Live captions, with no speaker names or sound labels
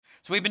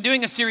So we've been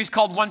doing a series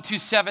called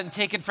 127,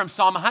 taken from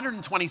Psalm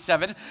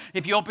 127.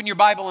 If you open your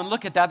Bible and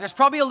look at that, there's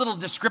probably a little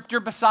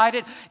descriptor beside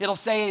it. It'll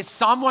say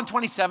Psalm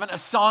 127, a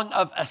song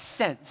of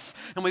ascents.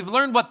 And we've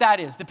learned what that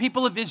is. The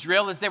people of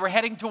Israel, as they were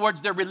heading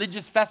towards their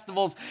religious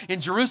festivals in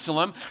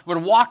Jerusalem, would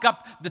walk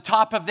up the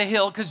top of the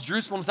hill, because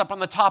Jerusalem's up on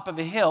the top of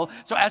a hill.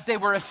 So as they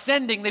were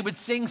ascending, they would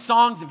sing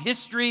songs of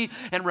history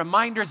and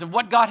reminders of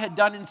what God had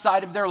done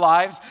inside of their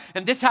lives.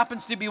 And this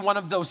happens to be one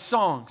of those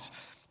songs.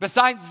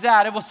 Besides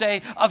that, it will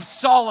say of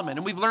Solomon,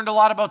 and we've learned a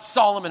lot about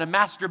Solomon, a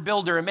master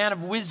builder, a man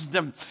of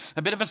wisdom,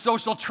 a bit of a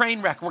social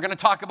train wreck. We're going to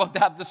talk about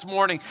that this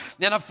morning.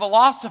 Then a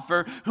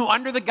philosopher who,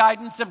 under the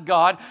guidance of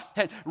God,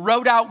 had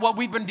wrote out what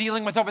we've been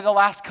dealing with over the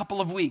last couple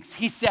of weeks.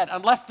 He said,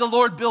 unless the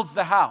Lord builds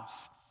the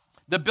house,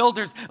 the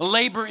builders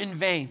labor in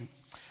vain.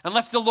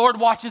 Unless the Lord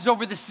watches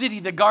over the city,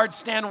 the guards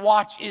stand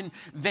watch in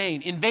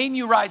vain. In vain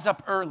you rise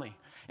up early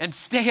and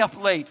stay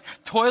up late,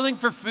 toiling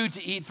for food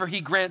to eat, for he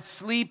grants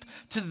sleep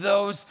to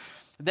those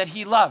that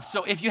he loves.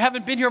 So if you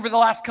haven't been here over the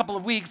last couple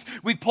of weeks,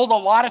 we've pulled a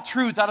lot of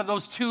truth out of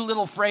those two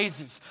little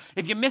phrases.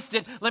 If you missed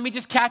it, let me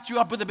just catch you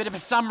up with a bit of a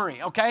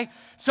summary, okay?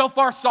 So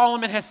far,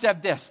 Solomon has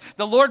said this: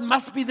 the Lord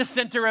must be the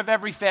center of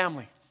every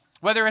family.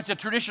 Whether it's a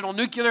traditional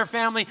nuclear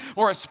family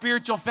or a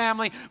spiritual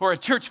family or a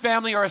church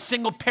family or a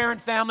single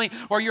parent family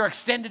or your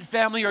extended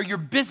family or your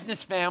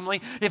business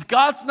family, if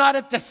God's not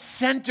at the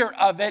center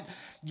of it,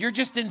 you're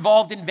just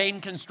involved in vain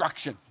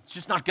construction. It's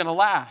just not going to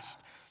last.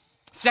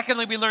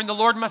 Secondly, we learned the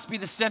Lord must be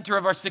the center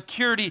of our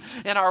security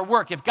and our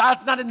work. If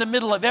God's not in the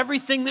middle of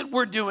everything that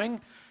we're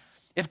doing,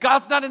 if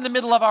God's not in the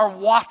middle of our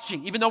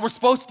watching, even though we're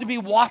supposed to be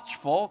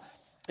watchful,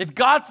 if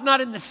God's not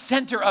in the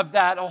center of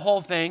that whole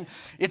thing,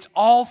 it's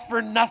all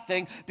for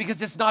nothing because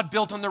it's not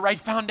built on the right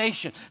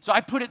foundation. So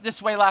I put it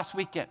this way last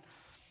weekend: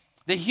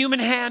 the human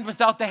hand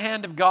without the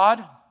hand of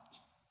God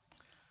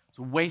is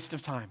a waste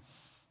of time.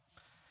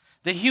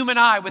 The human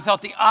eye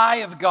without the eye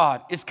of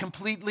God is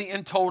completely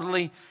and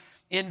totally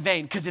in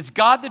vain, because it's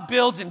God that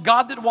builds and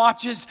God that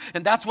watches,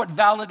 and that's what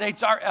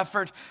validates our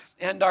effort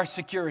and our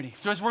security.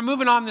 So as we're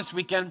moving on this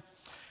weekend,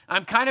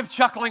 I'm kind of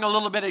chuckling a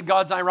little bit at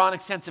God's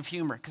ironic sense of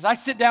humor, because I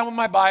sit down with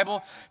my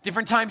Bible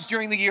different times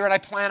during the year and I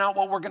plan out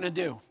what we're going to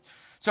do.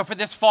 So for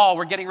this fall,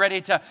 we're getting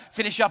ready to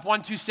finish up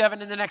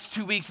 127 in the next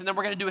 2 weeks, and then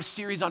we're going to do a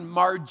series on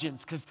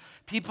margins, because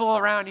people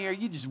around here,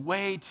 you're just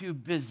way too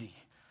busy.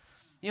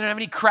 You don't have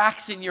any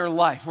cracks in your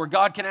life where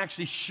God can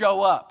actually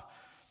show up.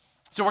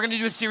 So we're going to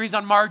do a series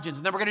on margins,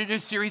 and then we're going to do a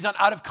series on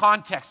out of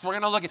context. We're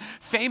going to look at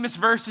famous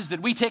verses that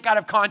we take out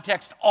of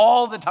context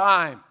all the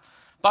time.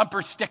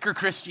 Bumper sticker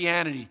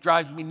Christianity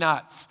drives me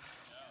nuts.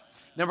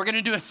 Then we're going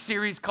to do a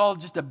series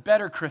called Just a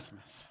Better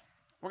Christmas.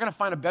 We're going to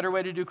find a better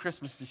way to do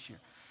Christmas this year.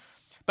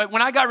 But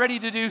when I got ready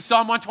to do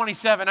Psalm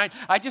 127,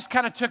 I just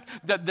kind of took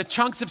the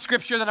chunks of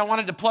scripture that I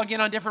wanted to plug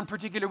in on different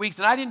particular weeks,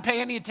 and I didn't pay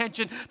any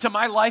attention to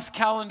my life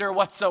calendar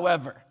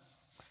whatsoever.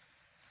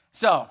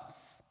 So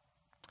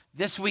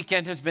this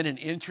weekend has been an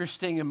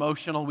interesting,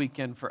 emotional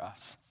weekend for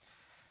us.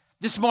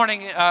 This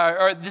morning,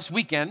 or this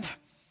weekend,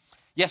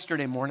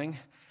 yesterday morning,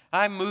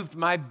 I moved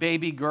my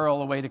baby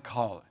girl away to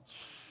college.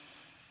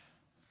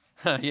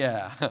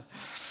 Yeah.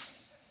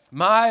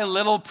 My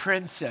little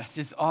princess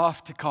is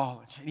off to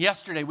college. And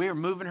yesterday, we were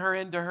moving her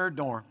into her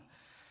dorm.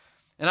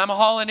 And I'm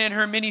hauling in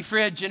her mini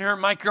fridge and her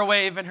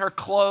microwave and her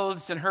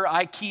clothes and her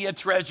IKEA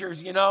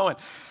treasures, you know.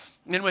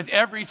 And with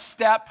every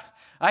step,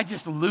 I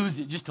just lose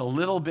it just a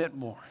little bit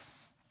more.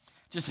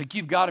 Just like,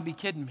 you've got to be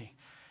kidding me.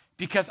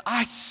 Because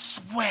I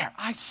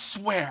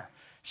swear,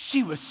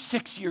 she was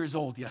 6 years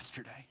old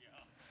yesterday.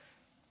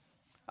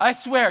 I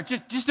swear,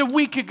 just a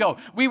week ago,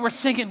 we were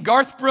singing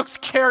Garth Brooks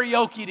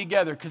karaoke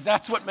together, because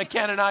that's what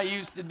McKenna and I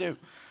used to do.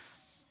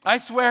 I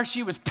swear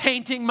she was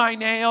painting my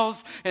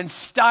nails and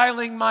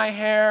styling my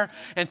hair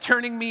and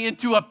turning me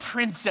into a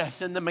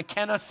princess in the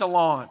McKenna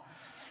salon.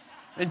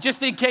 And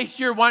just in case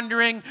you're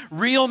wondering,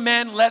 real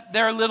men let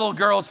their little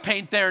girls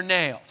paint their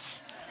nails.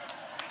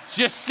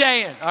 Just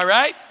saying, all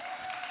right?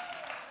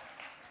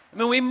 I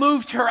mean, we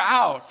moved her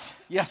out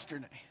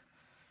yesterday.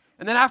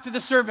 And then after the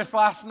service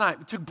last night,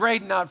 we took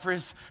Braden out for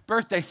his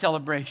birthday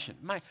celebration.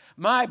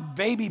 My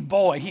baby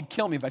boy, he'd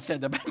kill me if I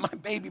said that, but my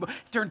baby boy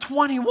turned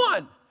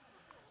 21.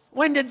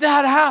 When did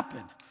that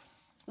happen?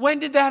 When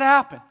did that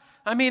happen?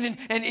 I mean,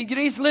 and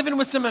he's living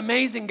with some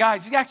amazing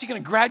guys. He's actually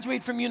going to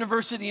graduate from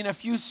university in a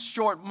few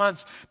short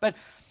months. But,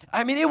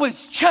 I mean, it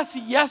was just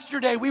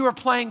yesterday we were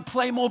playing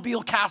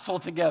Playmobil Castle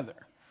together.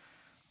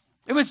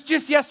 It was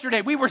just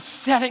yesterday we were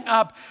setting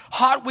up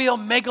Hot Wheel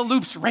Mega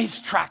Loops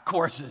racetrack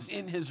courses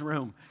in his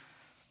room.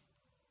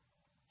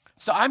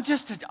 So I'm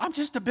just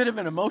a bit of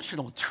an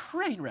emotional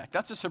train wreck.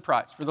 That's a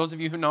surprise for those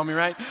of you who know me,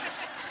 right?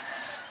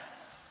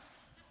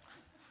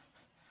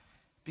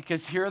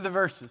 Because here are the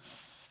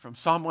verses from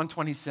Psalm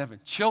 127.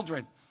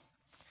 Children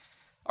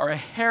are a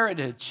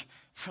heritage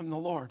from the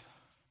Lord,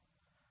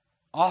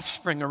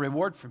 offspring a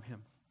reward from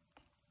him.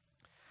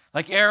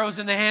 Like arrows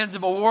in the hands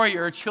of a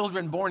warrior are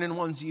children born in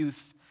one's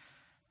youth.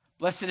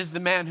 Blessed is the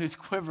man whose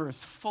quiver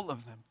is full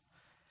of them.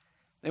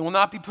 They will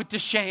not be put to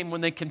shame when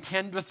they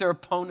contend with their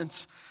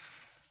opponents.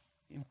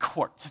 in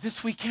court. So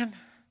this weekend,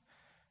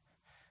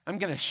 I'm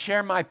going to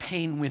share my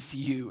pain with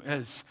you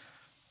as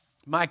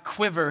my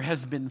quiver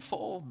has been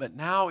full, but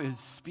now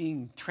is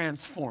being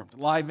transformed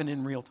live and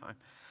in real time.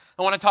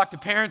 I want to talk to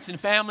parents and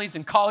families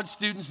and college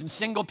students and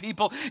single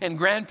people and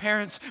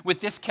grandparents with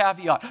this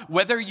caveat.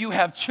 Whether you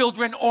have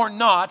children or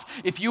not,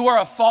 if you are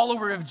a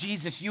follower of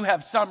Jesus, you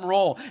have some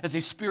role as a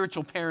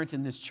spiritual parent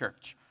in this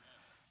church.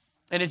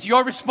 And it's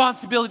your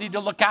responsibility to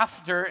look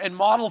after and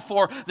model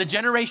for the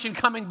generation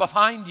coming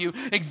behind you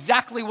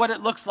exactly what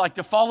it looks like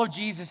to follow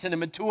Jesus in a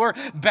mature,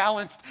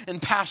 balanced,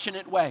 and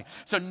passionate way.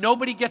 So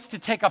nobody gets to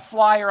take a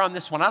flyer on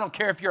this one. I don't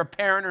care if you're a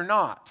parent or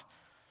not.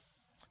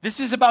 This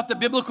is about the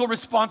biblical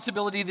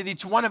responsibility that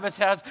each one of us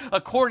has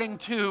according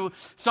to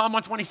Psalm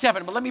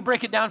 127. But let me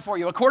break it down for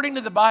you. According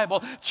to the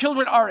Bible,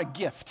 children are a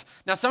gift.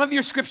 Now, some of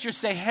your scriptures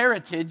say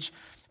heritage,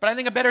 but I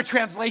think a better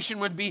translation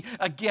would be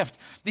a gift.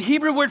 The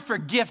Hebrew word for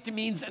gift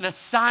means an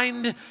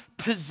assigned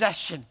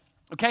possession,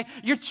 okay?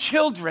 Your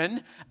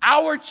children,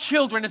 our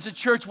children as a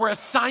church, were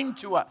assigned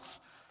to us.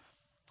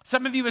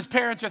 Some of you as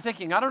parents are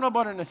thinking, I don't know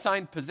about an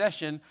assigned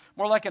possession,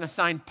 more like an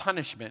assigned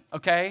punishment,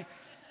 okay?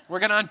 We're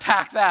going to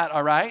unpack that,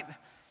 all right?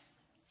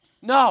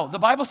 No, the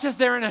Bible says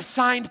they're an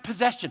assigned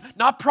possession,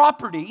 not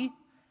property,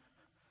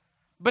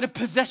 but a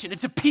possession.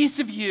 It's a piece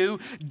of you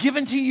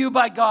given to you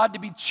by God to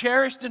be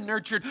cherished and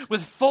nurtured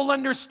with full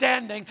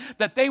understanding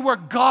that they were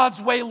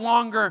God's way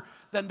longer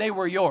than they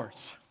were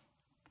yours.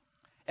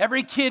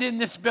 Every kid in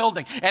this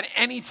building at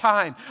any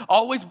time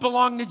always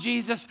belong to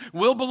Jesus,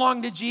 will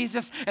belong to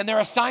Jesus, and they're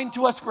assigned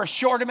to us for a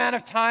short amount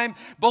of time,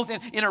 both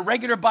in a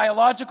regular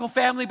biological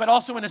family, but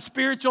also in a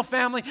spiritual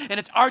family. And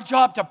it's our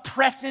job to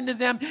press into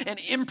them and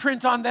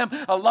imprint on them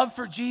a love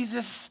for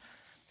Jesus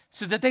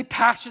so that they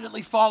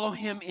passionately follow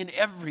him in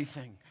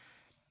everything.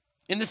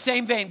 In the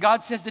same vein,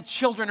 God says that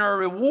children are a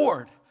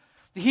reward.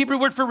 The Hebrew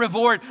word for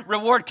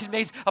reward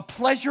conveys a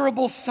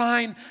pleasurable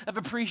sign of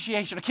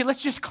appreciation. Okay,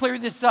 let's just clear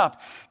this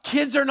up.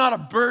 Kids are not a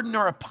burden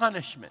or a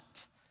punishment.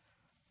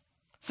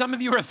 Some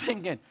of you are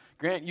thinking,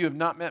 Grant, you have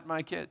not met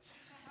my kids,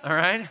 all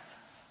right?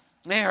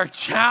 They are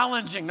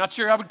challenging. Not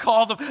sure I would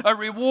call them a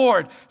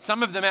reward.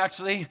 Some of them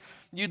actually,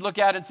 you'd look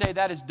at and say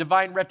that is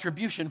divine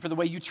retribution for the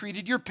way you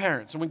treated your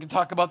parents. And we can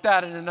talk about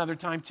that in another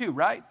time too,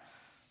 right?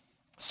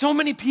 So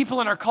many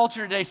people in our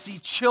culture today see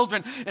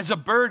children as a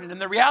burden. And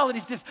the reality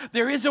is this,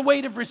 there is a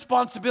weight of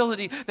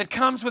responsibility that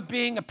comes with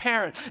being a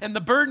parent. And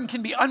the burden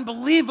can be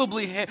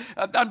unbelievably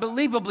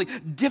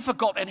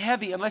difficult and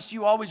heavy unless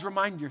you always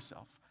remind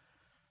yourself.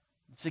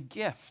 It's a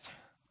gift.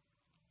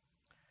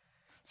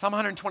 Psalm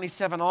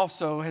 127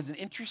 also has an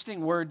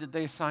interesting word that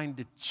they assign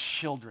to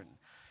children.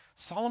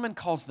 Solomon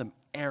calls them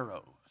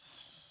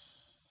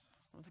arrows.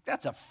 I think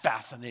that's a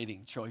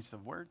fascinating choice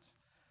of words.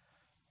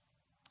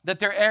 That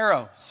they're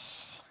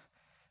arrows.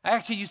 I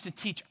actually used to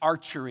teach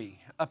archery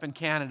up in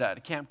Canada at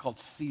a camp called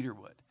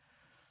Cedarwood.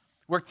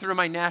 Worked through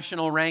my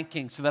national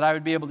ranking so that I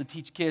would be able to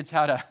teach kids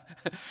how to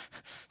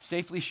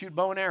safely shoot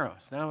bow and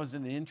arrows. That was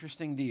an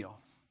interesting deal.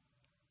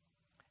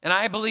 And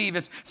I believe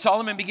as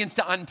Solomon begins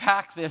to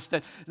unpack this,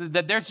 that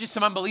there's just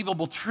some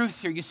unbelievable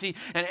truth here. You see,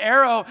 an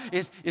arrow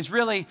is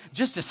really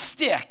just a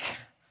stick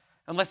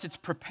unless it's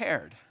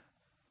prepared.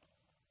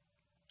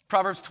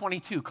 Proverbs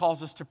 22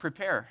 calls us to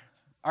prepare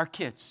our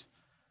kids,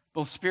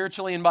 both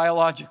spiritually and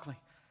biologically.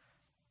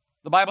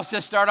 The Bible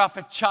says, start off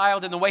a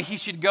child in the way he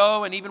should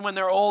go, and even when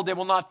they're old, they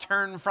will not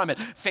turn from it.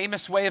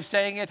 Famous way of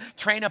saying it,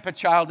 train up a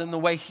child in the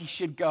way he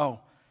should go.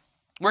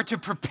 We're to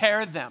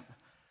prepare them.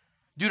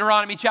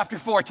 Deuteronomy chapter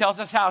 4 tells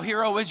us how,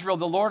 hear, O Israel,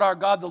 the Lord our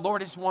God, the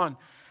Lord is one.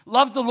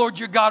 Love the Lord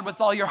your God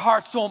with all your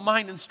heart, soul,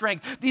 mind, and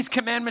strength. These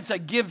commandments I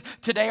give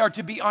today are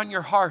to be on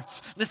your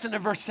hearts. Listen to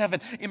verse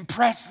 7.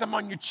 Impress them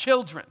on your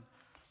children.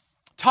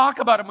 Talk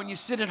about them when you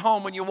sit at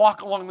home, when you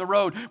walk along the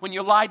road, when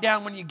you lie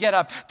down, when you get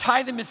up.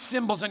 Tie them as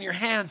symbols on your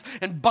hands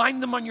and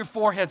bind them on your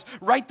foreheads.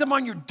 Write them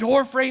on your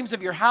door frames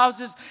of your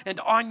houses and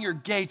on your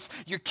gates.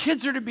 Your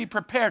kids are to be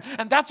prepared,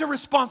 and that's a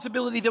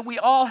responsibility that we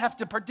all have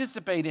to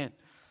participate in.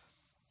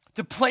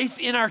 To place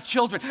in our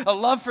children a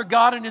love for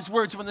God and his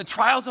word. So when the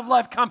trials of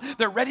life come,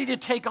 they're ready to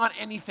take on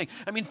anything.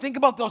 I mean, think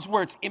about those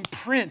words: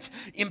 imprint,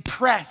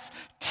 impress,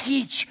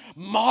 teach,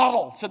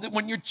 model. So that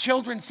when your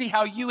children see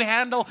how you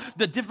handle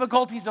the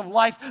difficulties of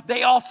life,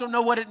 they also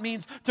know what it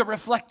means to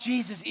reflect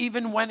Jesus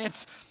even when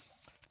it's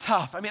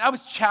tough. I mean, I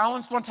was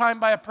challenged one time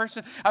by a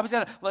person. I was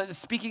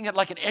speaking at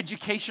like an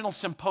educational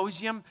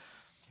symposium.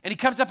 And he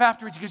comes up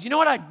afterwards, he goes, you know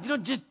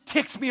what just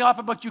ticks me off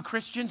about you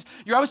Christians?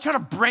 You're always trying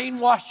to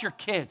brainwash your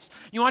kids.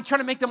 You want to try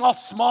to make them all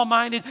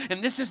small-minded,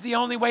 and this is the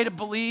only way to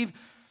believe.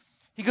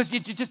 He goes,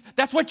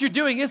 that's what you're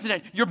doing, isn't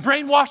it? You're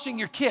brainwashing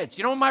your kids.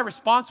 You know what my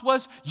response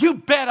was? You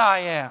bet I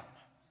am.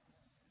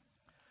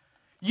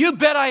 You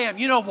bet I am.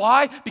 You know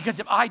why? Because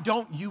if I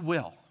don't, you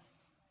will.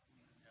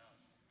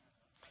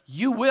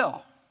 You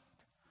will.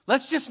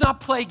 Let's just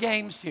not play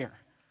games here.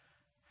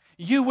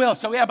 You will.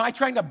 So am I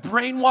trying to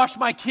brainwash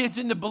my kids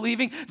into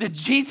believing that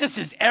Jesus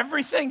is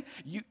everything?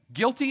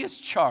 Guilty as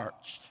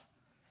charged.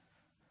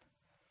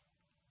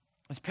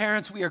 As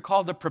parents, we are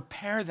called to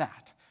prepare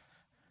that.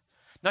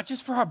 Not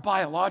just for our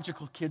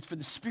biological kids, for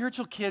the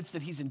spiritual kids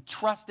that he's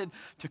entrusted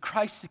to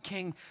Christ the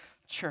King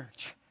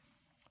church.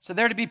 So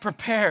they're to be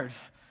prepared.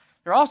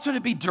 They're also to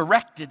be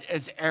directed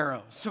as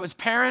arrows. So as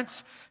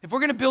parents, if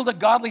we're going to build a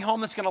godly home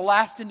that's going to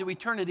last into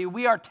eternity,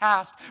 we are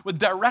tasked with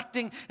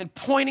directing and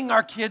pointing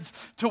our kids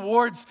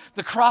towards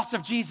the cross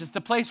of Jesus,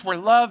 the place where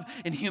love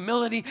and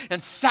humility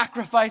and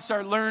sacrifice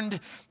are learned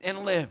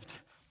and lived.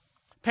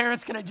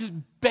 Parents, can I just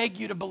beg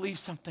you to believe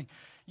something?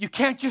 You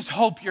can't just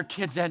hope your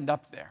kids end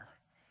up there.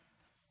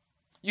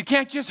 You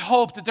can't just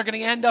hope that they're going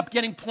to end up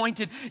getting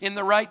pointed in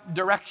the right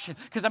direction.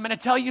 Because I'm going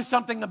to tell you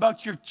something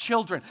about your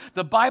children.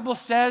 The Bible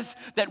says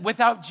that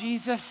without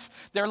Jesus,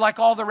 they're like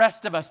all the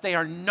rest of us. They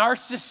are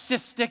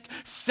narcissistic,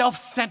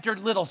 self-centered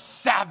little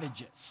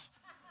savages.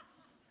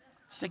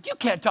 It's like, you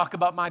can't talk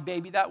about my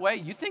baby that way.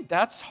 You think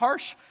that's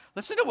harsh?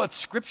 Listen to what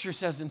Scripture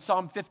says in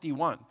Psalm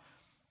 51.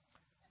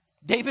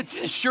 David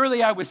says,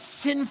 surely I was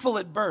sinful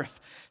at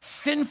birth,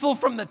 sinful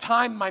from the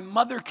time my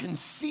mother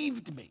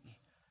conceived me.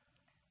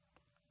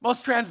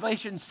 Most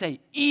translations say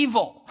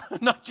evil,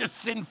 not just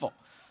sinful.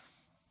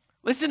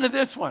 Listen to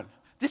this one.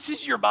 This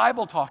is your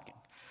Bible talking.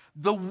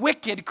 The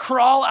wicked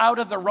crawl out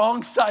of the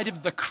wrong side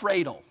of the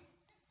cradle.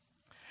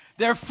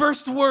 Their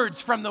first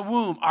words from the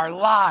womb are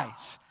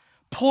lies,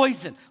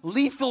 poison,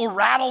 lethal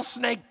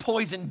rattlesnake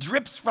poison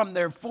drips from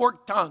their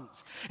forked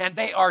tongues. And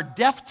they are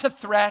deaf to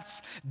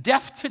threats,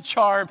 deaf to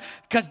charm,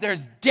 because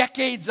there's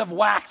decades of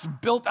wax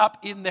built up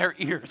in their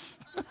ears.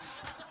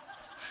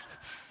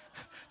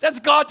 That's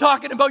God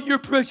talking about your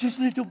precious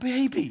little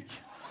baby.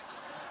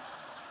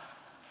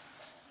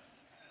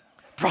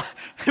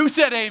 Who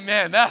said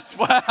amen? That's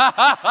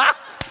what.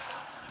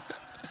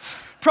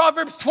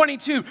 Proverbs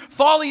 22,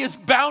 folly is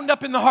bound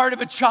up in the heart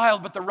of a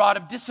child, but the rod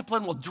of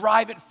discipline will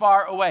drive it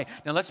far away.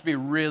 Now let's be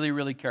really,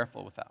 really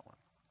careful with that one.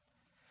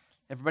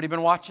 Everybody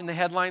been watching the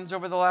headlines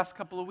over the last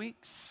couple of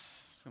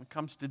weeks when it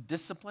comes to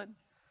discipline?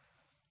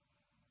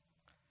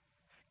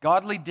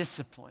 Godly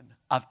discipline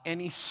of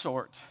any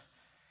sort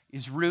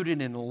is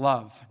rooted in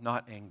love,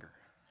 not anger.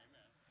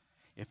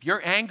 If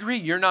you're angry,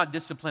 you're not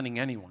disciplining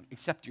anyone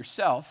except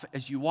yourself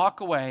as you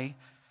walk away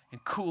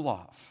and cool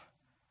off.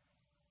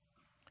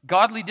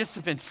 Godly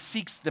discipline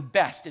seeks the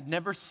best. It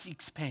never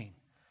seeks pain.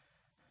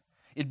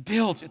 It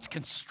builds. It's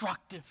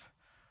constructive.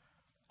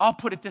 I'll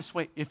put it this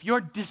way. If your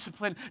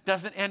discipline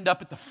doesn't end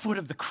up at the foot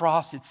of the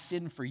cross, it's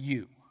sin for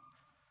you.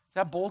 Is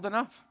that bold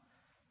enough?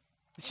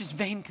 It's just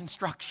vain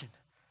construction.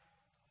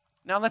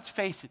 Now let's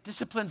face it.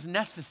 Discipline's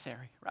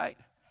necessary, right?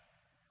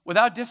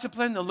 Without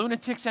discipline, the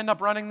lunatics end up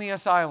running the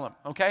asylum,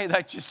 okay?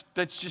 That's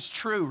just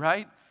true,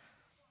 right?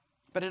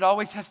 But it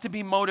always has to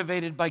be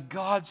motivated by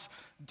God's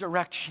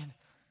direction.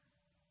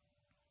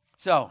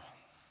 So,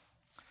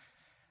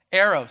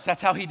 arrows,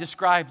 that's how he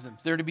describes them.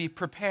 They're to be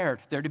prepared.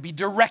 They're to be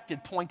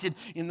directed, pointed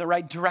in the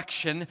right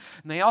direction.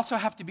 And they also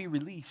have to be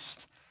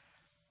released.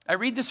 I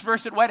read this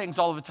verse at weddings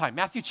all the time.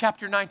 Matthew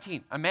chapter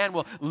 19. A man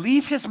will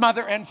leave his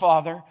mother and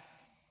father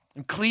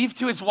and cleave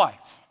to his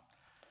wife.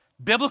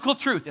 Biblical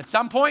truth. At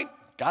some point,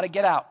 got to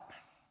get out.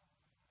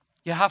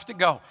 You have to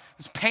go.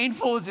 As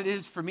painful as it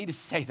is for me to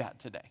say that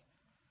today.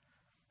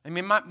 I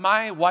mean,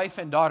 my wife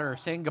and daughter are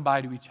saying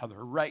goodbye to each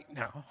other right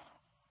now.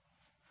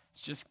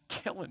 It's just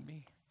killing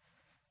me.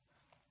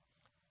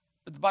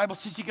 But the Bible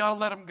says you got to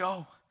let them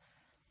go.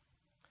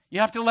 You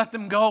have to let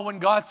them go when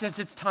God says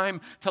it's time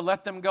to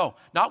let them go.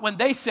 Not when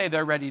they say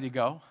they're ready to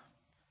go.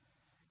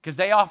 Because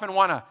they often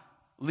want to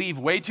leave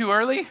way too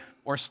early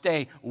or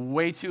stay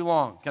way too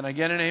long. Can I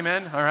get an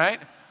amen? All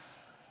right?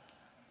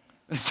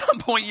 At some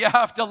point, you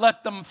have to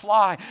let them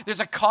fly. There's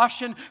a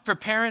caution for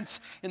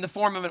parents in the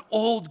form of an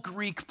old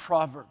Greek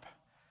proverb.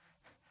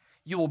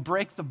 You will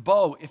break the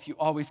bow if you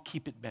always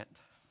keep it bent.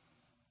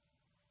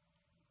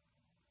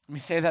 Let me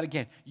say that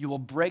again. You will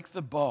break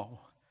the bow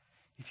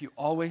if you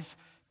always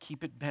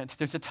keep it bent.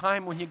 There's a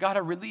time when you got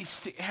to release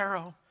the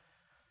arrow.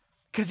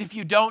 Because if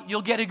you don't,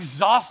 you'll get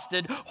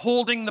exhausted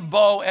holding the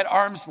bow at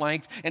arm's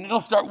length, and it'll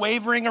start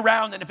wavering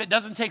around, and if it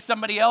doesn't take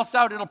somebody else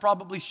out, it'll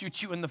probably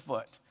shoot you in the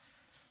foot.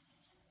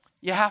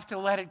 You have to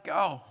let it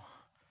go.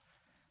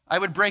 I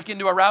would break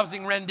into a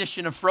rousing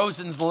rendition of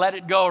Frozen's Let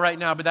It Go right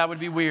now, but that would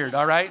be weird,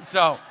 all right?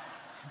 So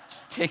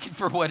just take it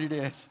for what it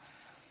is.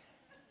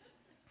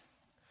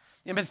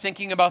 I've been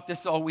thinking about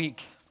this all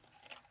week.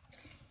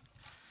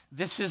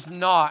 This is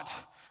not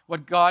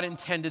what God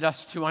intended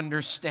us to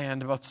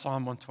understand about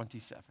Psalm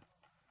 127.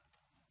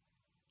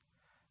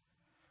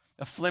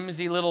 A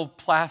flimsy little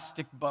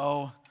plastic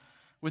bow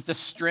with a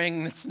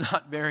string that's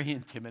not very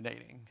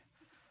intimidating.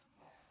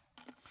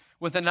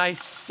 With a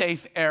nice,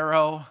 safe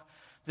arrow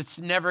that's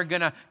never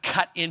going to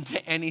cut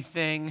into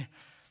anything. In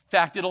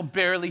fact, it'll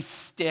barely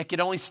stick. It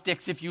only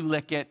sticks if you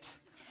lick it.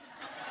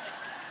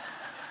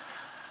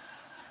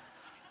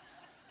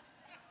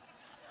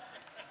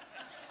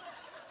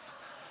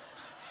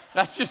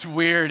 That's just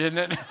weird, isn't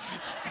it?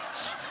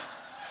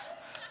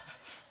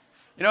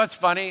 You know what's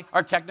funny?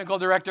 Our technical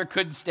director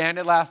couldn't stand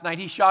it last night.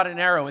 He shot an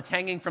arrow. It's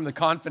hanging from the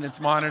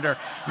confidence monitor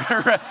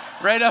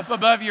right up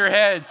above your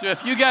head. So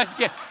if you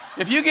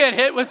get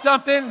hit with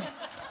something,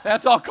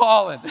 That's all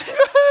Colin.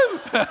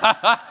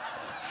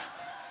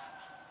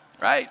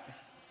 Right?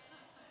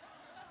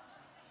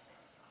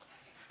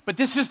 But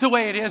this is the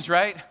way it is,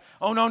 right?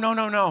 Oh,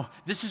 no.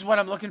 This is what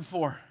I'm looking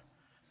for.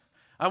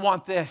 I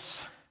want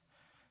this.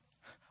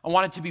 I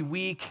want it to be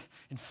weak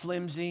and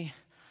flimsy.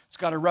 It's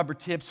got a rubber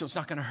tip, so it's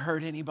not going to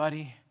hurt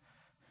anybody.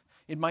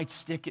 It might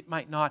stick, it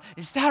might not.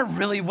 Is that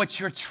really what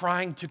you're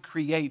trying to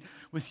create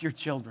with your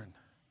children?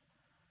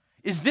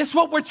 Is this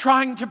what we're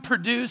trying to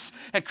produce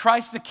at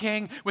Christ the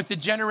King with the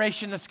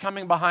generation that's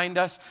coming behind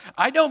us?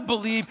 I don't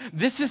believe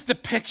this is the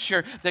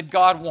picture that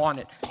God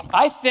wanted.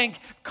 I think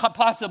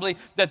possibly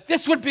that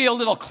this would be a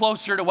little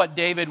closer to what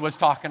David was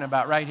talking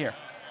about right here.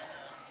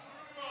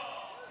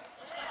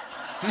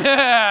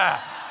 Yeah.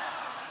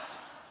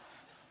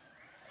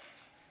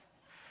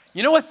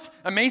 You know what's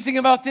amazing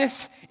about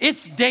this?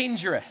 It's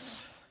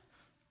dangerous.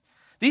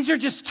 These are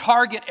just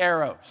target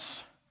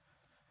arrows.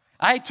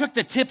 I took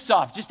the tips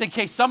off just in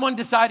case someone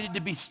decided to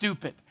be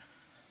stupid.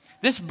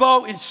 This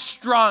bow is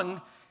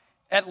strung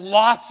at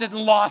lots and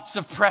lots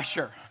of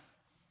pressure.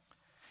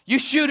 You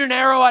shoot an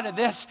arrow out of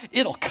this,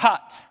 it'll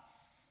cut.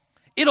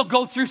 It'll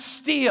go through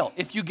steel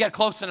if you get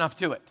close enough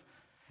to it.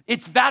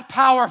 It's that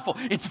powerful.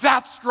 It's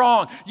that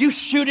strong. You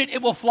shoot it,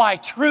 it will fly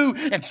true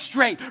and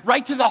straight,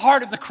 right to the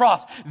heart of the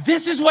cross.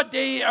 This is what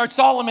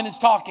Solomon is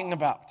talking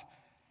about.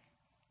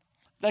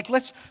 Like,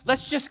 let's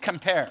just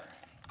compare.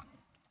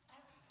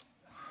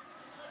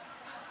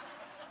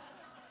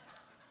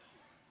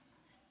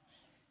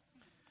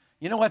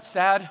 You know what's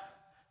sad?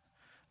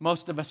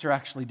 Most of us are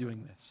actually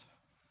doing this.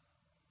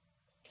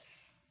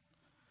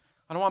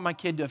 I don't want my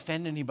kid to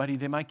offend anybody.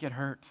 They might get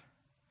hurt.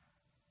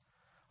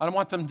 I don't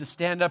want them to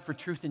stand up for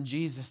truth in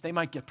Jesus. They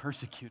might get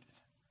persecuted.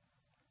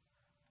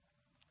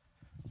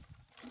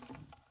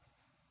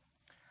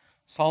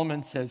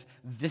 Solomon says,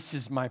 this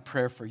is my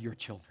prayer for your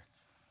children.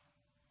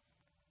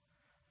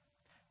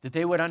 That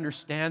they would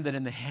understand that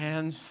in the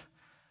hands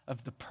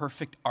of the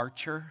perfect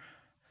archer,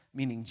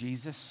 meaning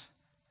Jesus,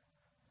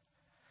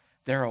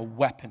 they're a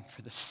weapon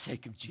for the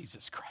sake of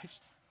Jesus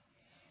Christ.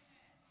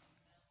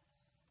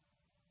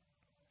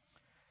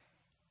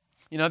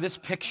 You know, this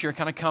picture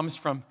kind of comes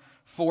from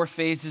 4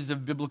 phases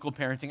of biblical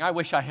parenting. I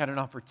wish I had an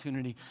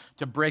opportunity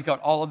to break out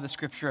all of the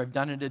scripture. I've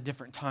done it at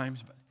different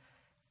times, but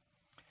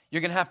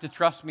you're going to have to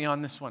trust me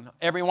on this one.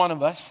 Every one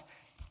of us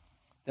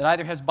that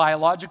either has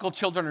biological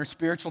children or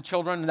spiritual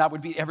children, and that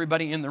would be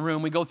everybody in the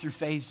room, we go through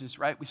phases,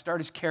 right? We start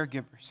as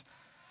caregivers.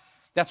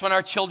 That's when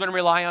our children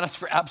rely on us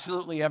for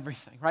absolutely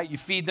everything, right? You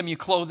feed them, you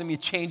clothe them, you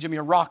change them,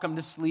 you rock them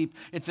to sleep.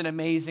 It's an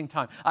amazing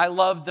time. I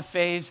love the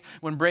phase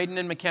when Braden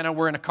and McKenna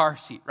were in a car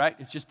seat, right?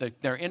 It's just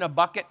they're in a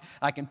bucket.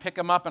 I can pick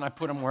them up and I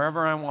put them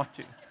wherever I want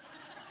to.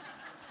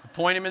 I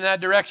point them in that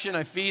direction.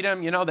 I feed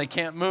them. You know, they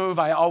can't move.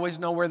 I always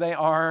know where they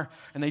are,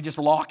 and they just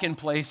lock in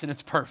place, and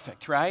it's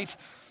perfect, right?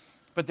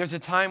 But there's a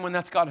time when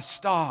that's got to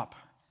stop.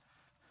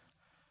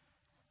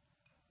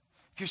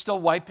 If you're still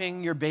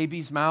wiping your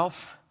baby's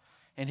mouth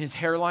and his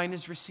hairline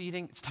is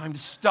receding, it's time to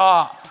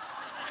stop.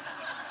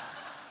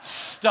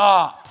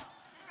 Stop.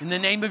 In the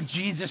name of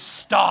Jesus,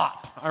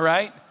 stop, all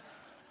right?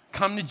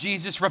 Come to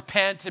Jesus,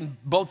 repent, and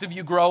both of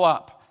you grow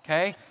up,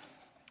 okay?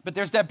 But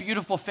there's that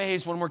beautiful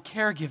phase when we're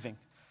caregiving.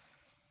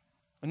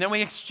 And then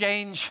we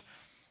exchange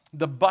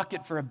the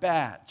bucket for a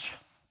badge.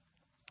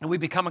 And we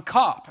become a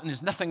cop, and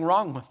there's nothing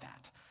wrong with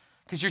that.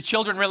 Because your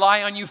children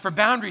rely on you for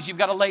boundaries. You've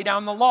got to lay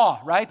down the law,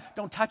 right?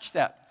 Don't touch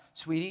that,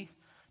 sweetie.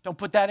 Don't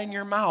put that in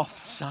your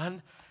mouth,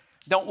 son.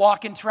 Don't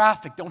walk in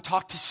traffic. Don't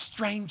talk to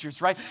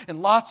strangers, right?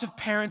 And lots of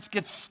parents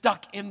get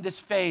stuck in this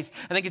phase.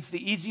 I think it's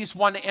the easiest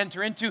one to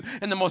enter into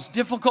and the most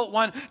difficult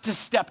one to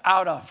step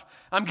out of.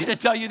 I'm going to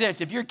tell you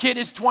this. If your kid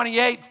is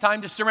 28, it's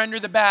time to surrender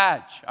the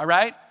badge, all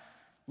right?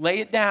 Lay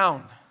it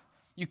down.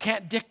 You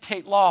can't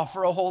dictate law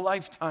for a whole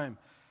lifetime.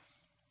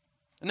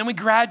 And then we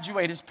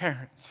graduate as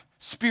parents,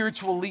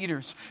 spiritual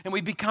leaders, and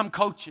we become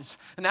coaches.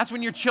 And that's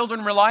when your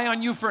children rely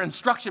on you for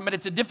instruction, but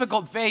it's a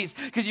difficult phase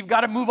because you've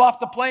got to move off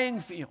the playing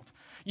field.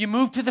 You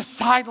move to the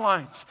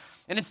sidelines.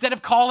 And instead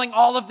of calling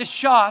all of the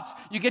shots,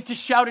 you get to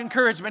shout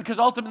encouragement because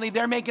ultimately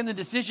they're making the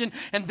decision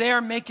and they're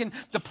making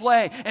the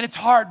play. And it's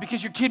hard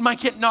because your kid might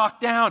get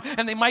knocked down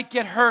and they might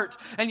get hurt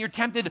and you're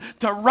tempted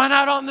to run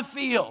out on the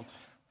field.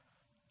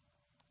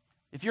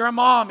 If you're a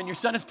mom and your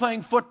son is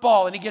playing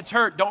football and he gets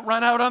hurt, don't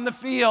run out on the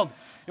field.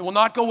 It will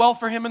not go well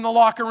for him in the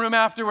locker room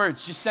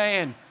afterwards. Just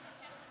saying.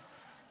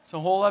 It's a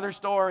whole other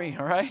story,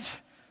 all right?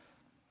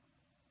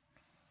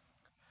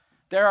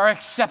 There are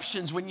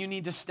exceptions when you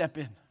need to step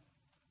in.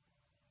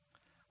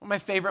 One of my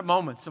favorite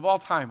moments of all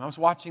time, I was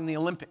watching the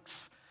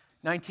Olympics,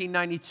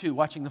 1992,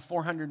 watching the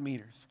 400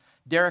 meters.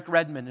 Derek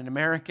Redmond, an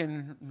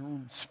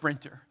American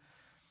sprinter,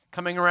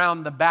 coming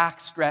around the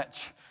back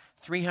stretch,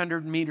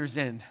 300 meters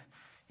in,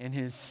 and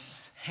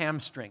his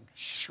hamstring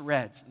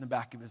shreds in the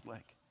back of his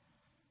leg.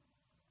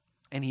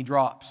 And he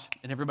drops,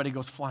 and everybody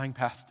goes flying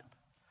past him.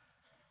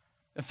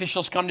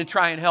 Officials come to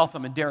try and help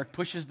him, and Derek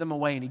pushes them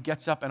away, and he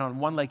gets up, and on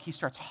one leg, he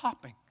starts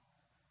hopping.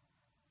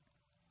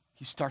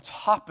 He starts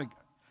hopping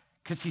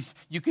because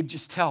you could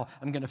just tell,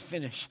 I'm going to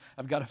finish.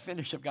 I've got to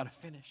finish.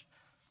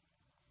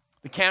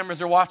 The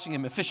cameras are watching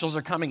him. Officials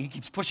are coming. He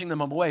keeps pushing them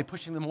away,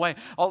 pushing them away.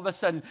 All of a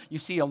sudden, you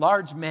see a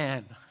large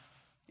man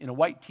in a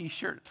white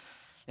T-shirt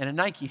and a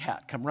Nike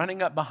hat come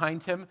running up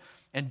behind him,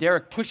 and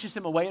Derek pushes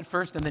him away at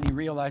first, and then he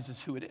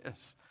realizes who it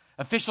is.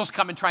 Officials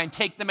come and try and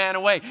take the man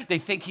away. They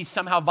think he's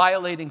somehow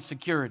violating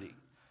security.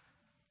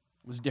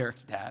 It was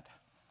Derek's dad.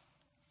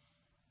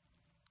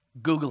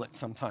 Google it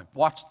sometime.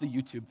 Watch the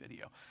YouTube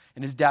video.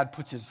 And his dad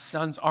puts his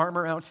son's arm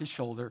around his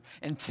shoulder,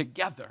 and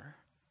together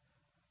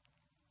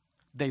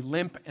they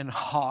limp and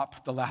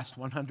hop the last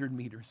 100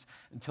 meters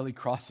until he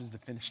crosses the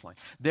finish line.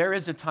 There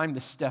is a time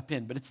to step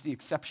in, but it's the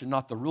exception,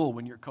 not the rule,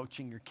 when you're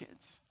coaching your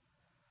kids.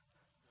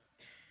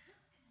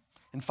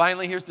 And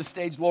finally, here's the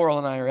stage Laurel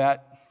and I are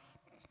at.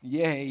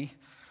 Yay.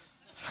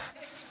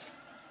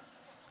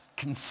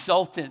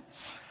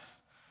 Consultants.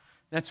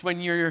 That's when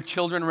your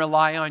children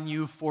rely on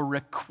you for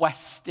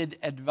requested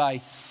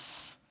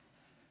advice.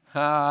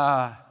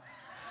 I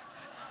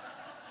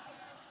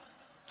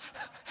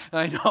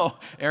know,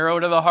 arrow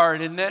to the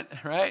heart, isn't it?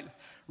 Right?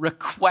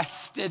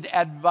 Requested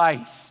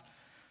advice.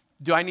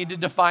 Do I need to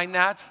define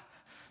that?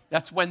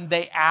 That's when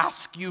they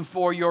ask you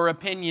for your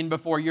opinion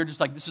before you're just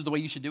like, this is the way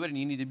you should do it, and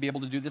you need to be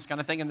able to do this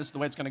kind of thing, and this is the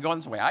way it's going to go, and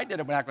this is the way I did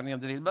it back when the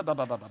other day, blah, blah,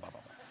 blah, blah, blah, blah, blah.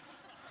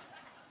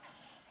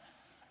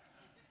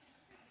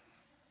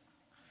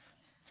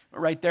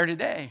 Right there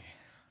today,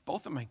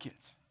 both of my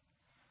kids.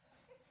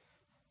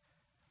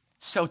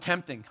 So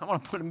tempting. I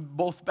want to put them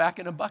both back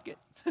in a bucket.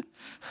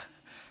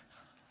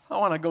 I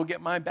want to go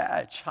get my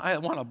badge. I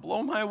want to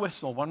blow my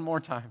whistle one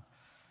more time.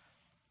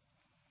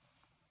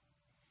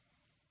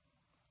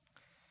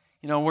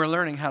 You know, we're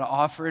learning how to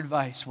offer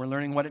advice. We're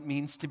learning what it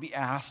means to be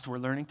asked. We're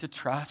learning to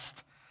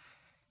trust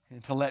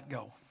and to let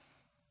go.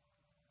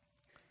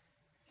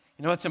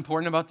 You know what's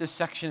important about this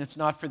section? It's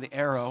not for the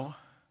arrow.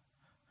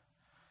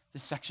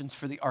 This section's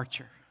for the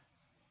archer.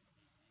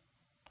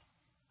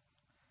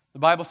 The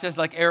Bible says,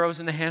 like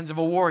arrows in the hands of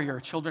a warrior,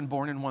 children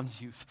born in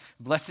one's youth.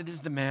 Blessed is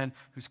the man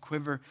whose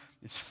quiver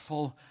is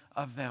full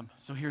of them.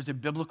 So here's a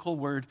biblical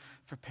word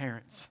for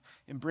parents.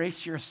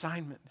 Embrace your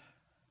assignment.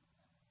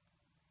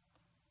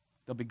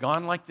 They'll be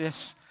gone like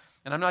this.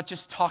 And I'm not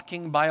just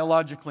talking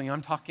biologically,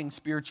 I'm talking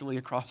spiritually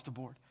across the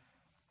board.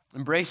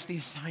 Embrace the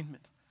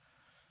assignment.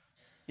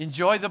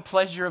 Enjoy the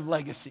pleasure of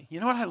legacy.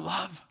 You know what I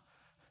love?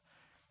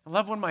 I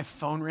love when my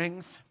phone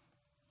rings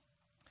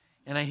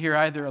and I hear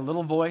either a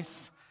little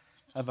voice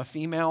of a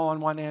female on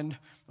one end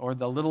or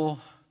the little,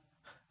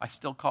 I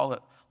still call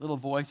it little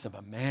voice of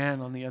a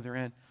man on the other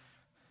end.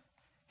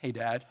 Hey,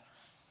 Dad.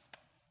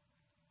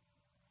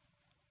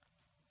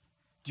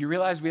 Do you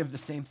realize we have the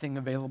same thing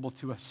available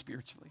to us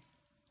spiritually?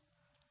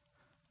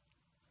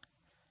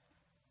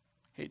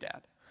 Hey,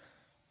 Dad.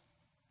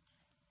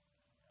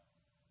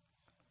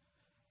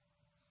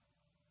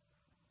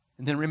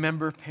 And then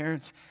remember,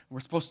 parents,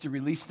 we're supposed to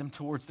release them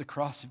towards the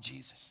cross of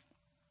Jesus.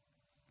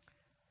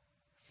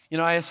 You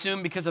know, I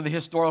assume because of the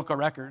historical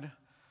record,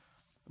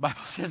 the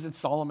Bible says that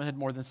Solomon had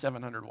more than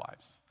 700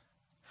 wives.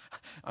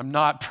 I'm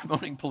not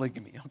promoting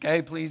polygamy,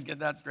 okay? Please get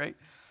that straight.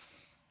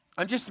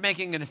 I'm just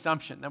making an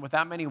assumption that with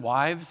that many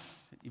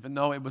wives, even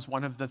though it was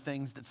one of the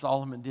things that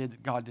Solomon did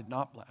that God did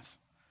not bless,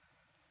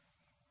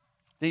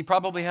 that he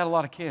probably had a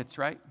lot of kids,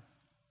 right?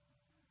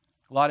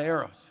 A lot of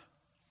arrows.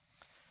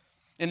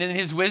 And in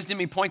his wisdom,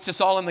 he points us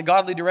all in the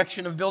godly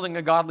direction of building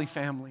a godly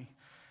family.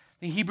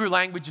 The Hebrew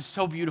language is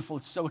so beautiful,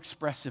 it's so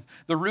expressive.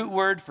 The root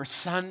word for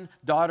son,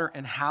 daughter,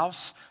 and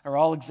house are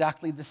all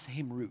exactly the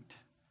same root.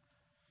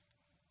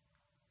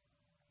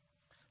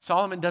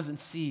 Solomon doesn't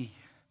see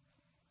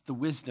the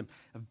wisdom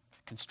of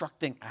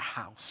constructing a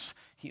house.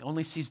 He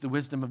only sees the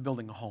wisdom of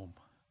building a home.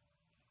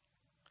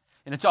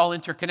 And it's all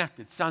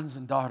interconnected, sons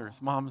and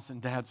daughters, moms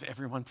and dads,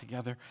 everyone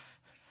together.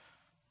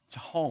 It's a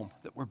home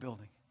that we're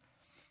building.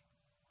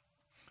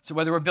 So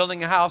whether we're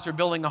building a house or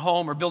building a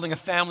home or building a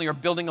family or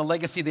building a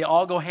legacy, they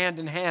all go hand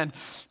in hand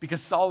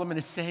because Solomon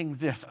is saying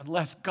this: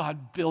 unless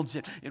God builds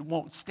it, it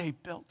won't stay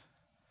built.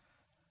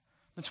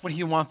 That's what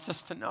he wants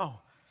us to know.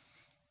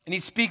 And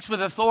he speaks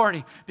with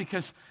authority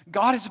because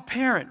God is a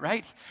parent,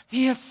 right?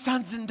 He has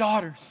sons and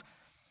daughters.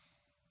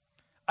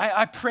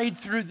 I prayed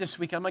through this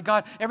week. I'm like,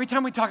 God, every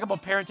time we talk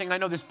about parenting, and I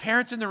know there's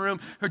parents in the room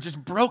who are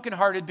just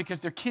brokenhearted because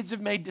their kids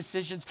have made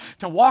decisions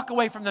to walk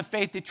away from the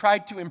faith they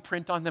tried to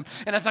imprint on them.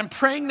 And as I'm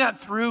praying that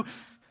through,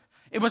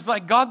 it was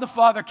like God the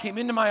Father came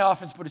into my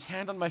office, put his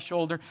hand on my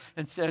shoulder,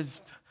 and says,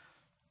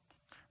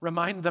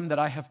 remind them that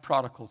I have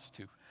prodigals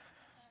too.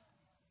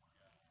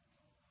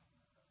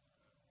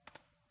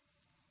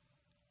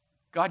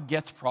 God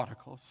gets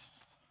prodigals.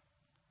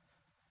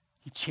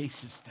 He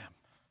chases them.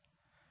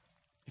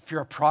 If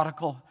you're a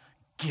prodigal,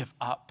 give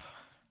up.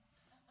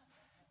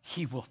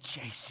 He will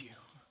chase you.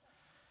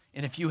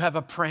 And if you have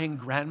a praying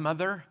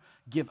grandmother,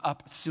 give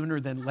up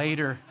sooner than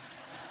later.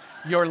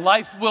 Your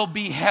life will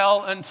be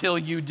hell until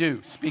you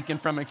do, speaking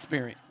from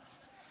experience.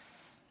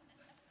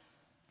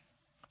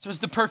 So as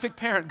the perfect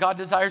parent, God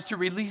desires to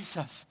release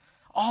us,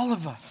 all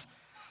of us,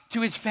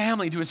 to his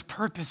family, to his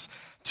purpose,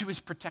 to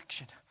his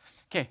protection.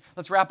 Okay,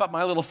 let's wrap up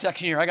my little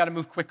section here. I got to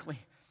move quickly.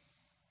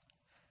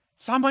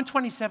 Psalm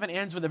 127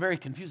 ends with a very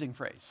confusing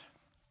phrase.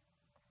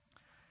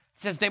 It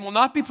says, they will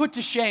not be put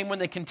to shame when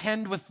they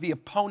contend with the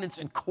opponents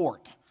in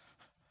court.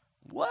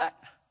 What?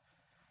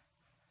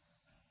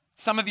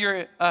 Some of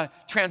your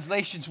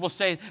translations will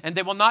say, and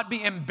they will not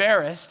be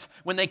embarrassed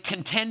when they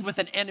contend with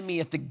an enemy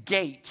at the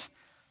gate.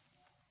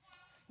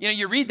 You know,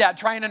 you read that,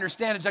 try and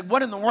understand. It's like,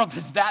 what in the world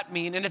does that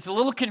mean? And it's a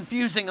little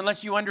confusing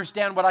unless you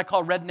understand what I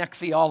call redneck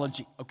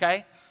theology,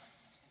 okay?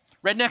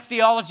 Redneck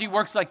theology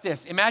works like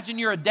this. Imagine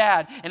you're a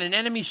dad and an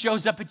enemy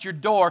shows up at your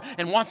door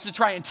and wants to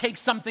try and take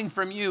something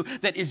from you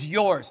that is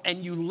yours,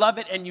 and you love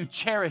it and you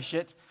cherish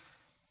it.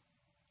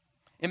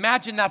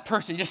 Imagine that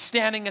person just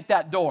standing at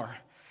that door,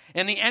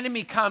 and the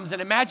enemy comes,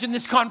 and imagine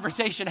this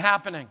conversation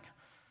happening.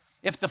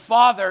 If the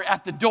father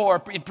at the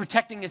door, in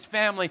protecting his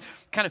family,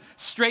 kind of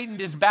straightened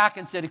his back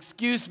and said,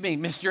 excuse me,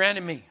 Mr.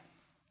 Enemy,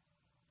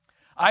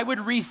 I would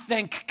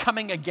rethink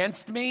coming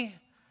against me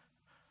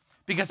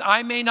because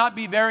I may not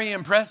be very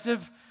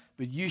impressive,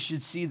 but you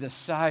should see the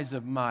size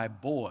of my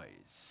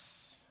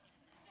boys.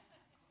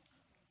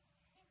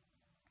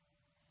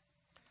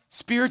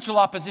 Spiritual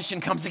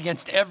opposition comes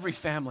against every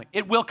family.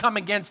 It will come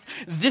against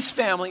this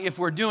family if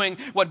we're doing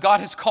what God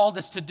has called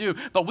us to do.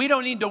 But we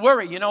don't need to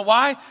worry. You know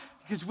why?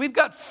 Because we've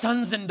got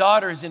sons and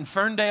daughters in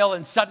Ferndale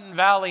and Sutton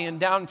Valley and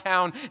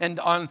downtown and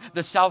on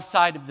the south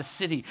side of the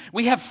city.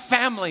 We have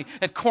family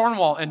at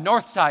Cornwall and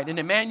Northside and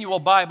Emmanuel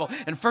Bible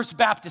and First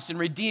Baptist and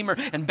Redeemer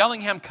and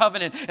Bellingham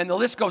Covenant, and the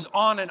list goes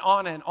on and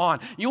on and on.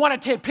 You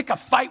want to pick a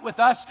fight with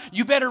us?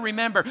 You better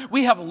remember,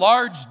 we have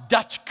large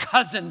Dutch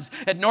cousins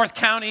at North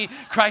County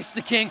Christ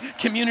the King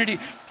Community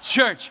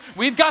Church.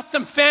 We've got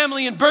some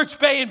family in Birch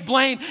Bay and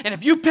Blaine, and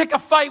if you pick a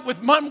fight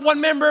with one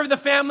member of the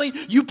family,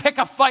 you pick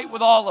a fight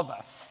with all of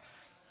us.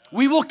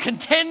 We will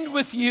contend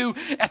with you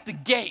at the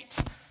gate.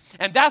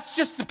 And that's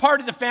just the part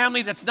of the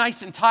family that's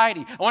nice and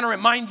tidy. I want to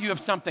remind you of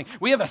something.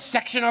 We have a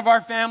section of our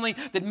family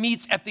that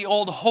meets at the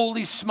old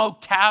Holy Smoke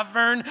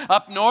Tavern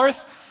up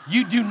north.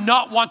 You do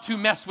not want to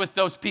mess with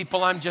those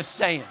people, I'm just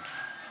saying.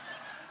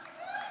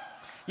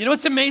 You know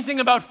what's amazing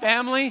about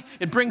family?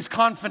 It brings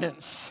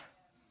confidence.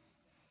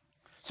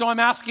 So I'm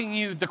asking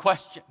you the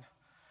question.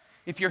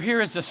 If you're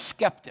here as a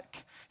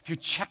skeptic, if you're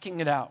checking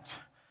it out,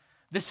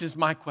 this is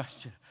my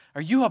question.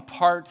 Are you a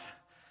part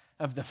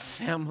of the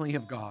family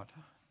of God?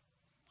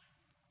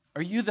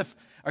 Are you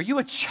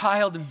a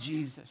child of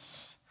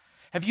Jesus?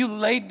 Have you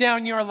laid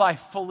down your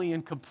life fully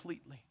and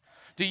completely?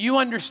 Do you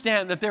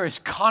understand that there is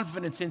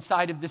confidence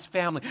inside of this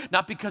family,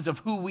 not because of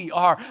who we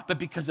are, but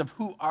because of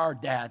who our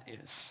dad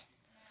is?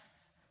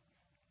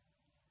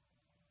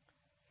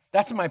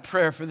 That's my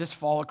prayer for this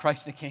fall of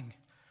Christ the King.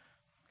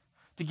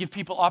 To give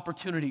people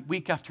opportunity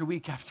week after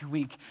week after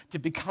week to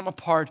become a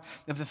part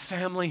of the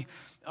family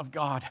of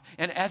God.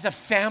 And as a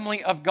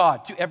family of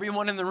God, to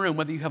everyone in the room,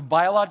 whether you have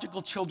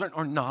biological children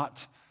or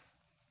not,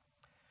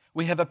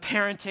 we have a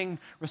parenting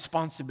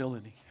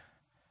responsibility.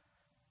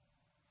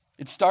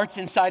 It starts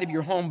inside of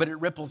your home, but it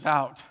ripples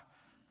out.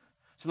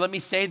 So let me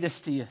say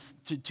this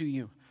to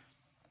you.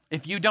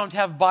 If you don't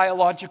have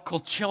biological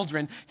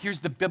children,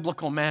 here's the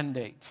biblical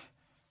mandate.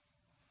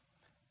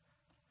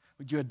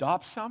 Would you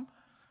adopt some?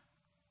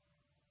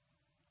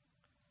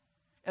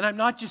 And I'm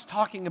not just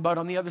talking about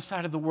on the other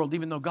side of the world,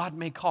 even though God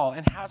may call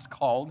and has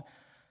called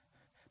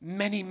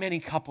many, many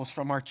couples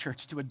from our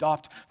church to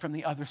adopt from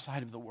the other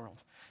side of the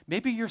world.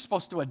 Maybe you're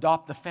supposed to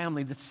adopt the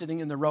family that's sitting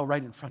in the row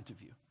right in front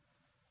of you.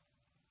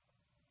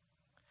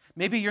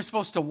 Maybe you're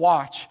supposed to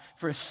watch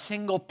for a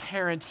single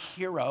parent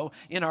hero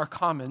in our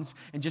commons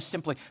and just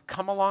simply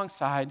come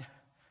alongside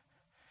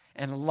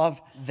and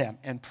love them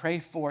and pray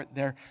for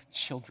their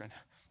children.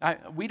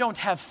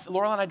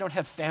 Laurel and I don't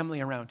have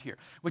family around here,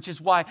 which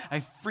is why I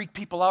freak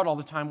people out all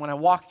the time when I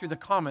walk through the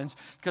commons,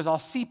 because I'll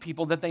see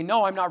people that they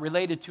know I'm not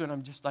related to, and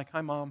I'm just like,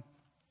 hi, Mom.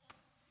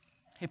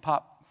 Hey,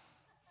 Pop.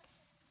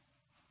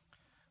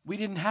 We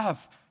didn't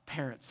have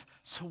parents,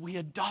 so we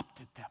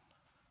adopted them,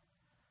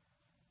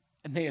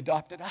 and they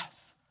adopted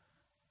us.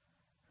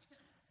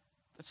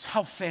 That's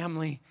how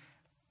family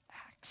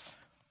acts.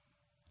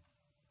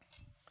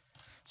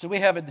 So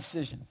we have a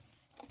decision.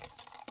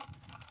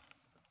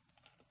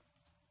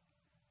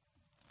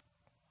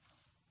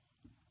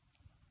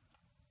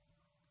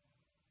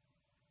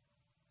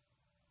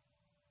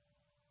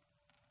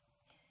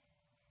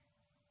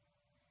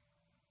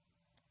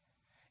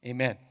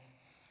 Amen.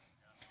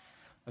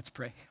 Let's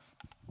pray.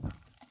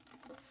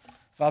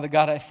 Father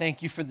God, I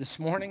thank you for this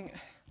morning.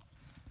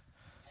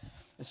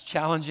 As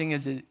challenging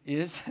as it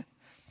is,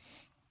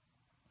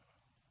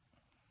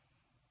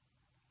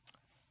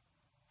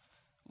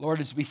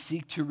 Lord, as we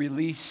seek to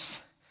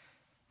release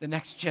the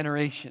next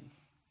generation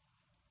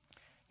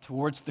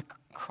towards the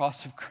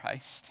cross of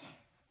Christ,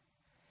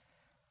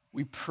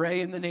 we pray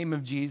in the name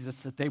of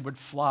Jesus that they would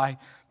fly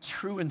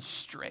true and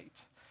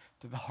straight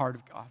to the heart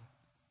of God.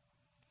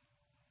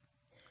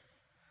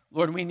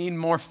 Lord, we need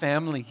more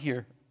family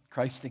here,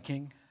 Christ the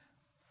King.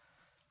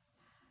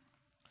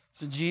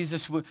 So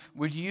Jesus,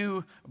 would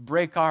you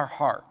break our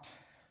heart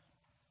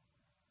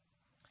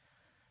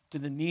to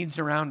the needs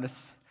around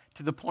us,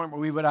 to the point where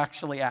we would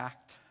actually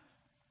act?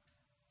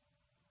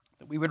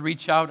 that we would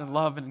reach out and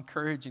love and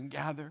encourage and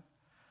gather.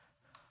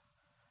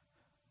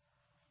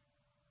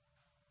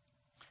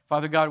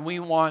 Father God, we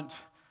want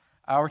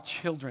our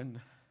children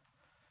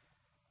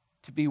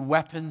to be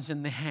weapons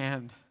in the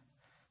hand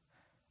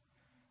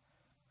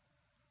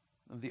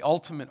of the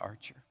ultimate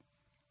archer.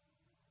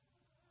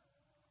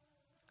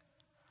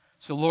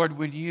 So Lord,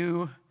 would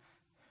you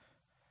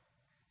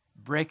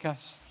break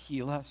us,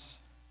 heal us,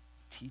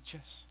 teach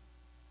us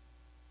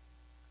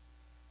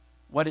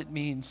what it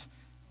means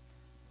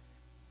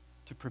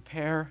to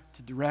prepare,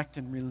 to direct,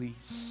 and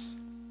release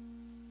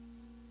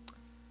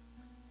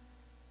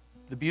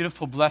the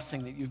beautiful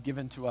blessing that you've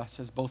given to us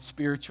as both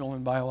spiritual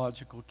and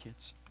biological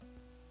kids.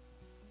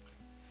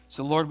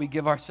 So Lord, we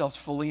give ourselves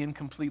fully and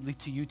completely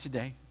to you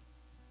today.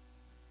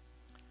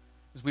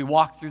 As we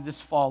walk through this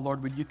fall,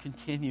 Lord, would you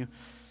continue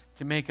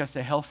to make us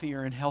a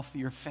healthier and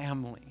healthier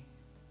family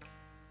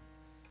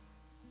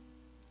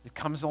that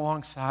comes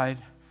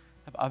alongside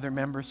of other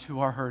members who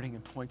are hurting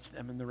and points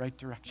them in the right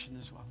direction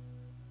as well.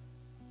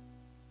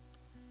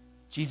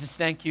 Jesus,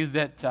 thank you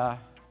that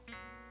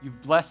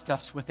you've blessed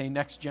us with a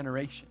next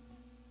generation.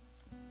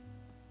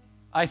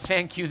 I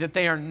thank you that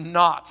they are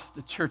not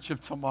the church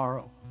of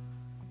tomorrow.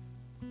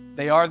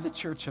 They are the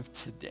church of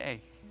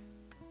today.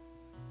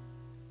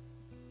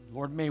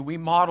 Lord, may we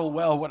model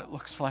well what it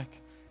looks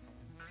like.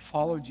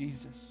 Follow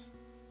Jesus.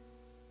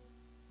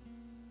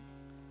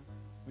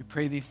 We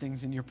pray these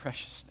things in your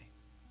precious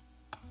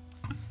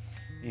name.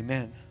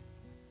 Amen.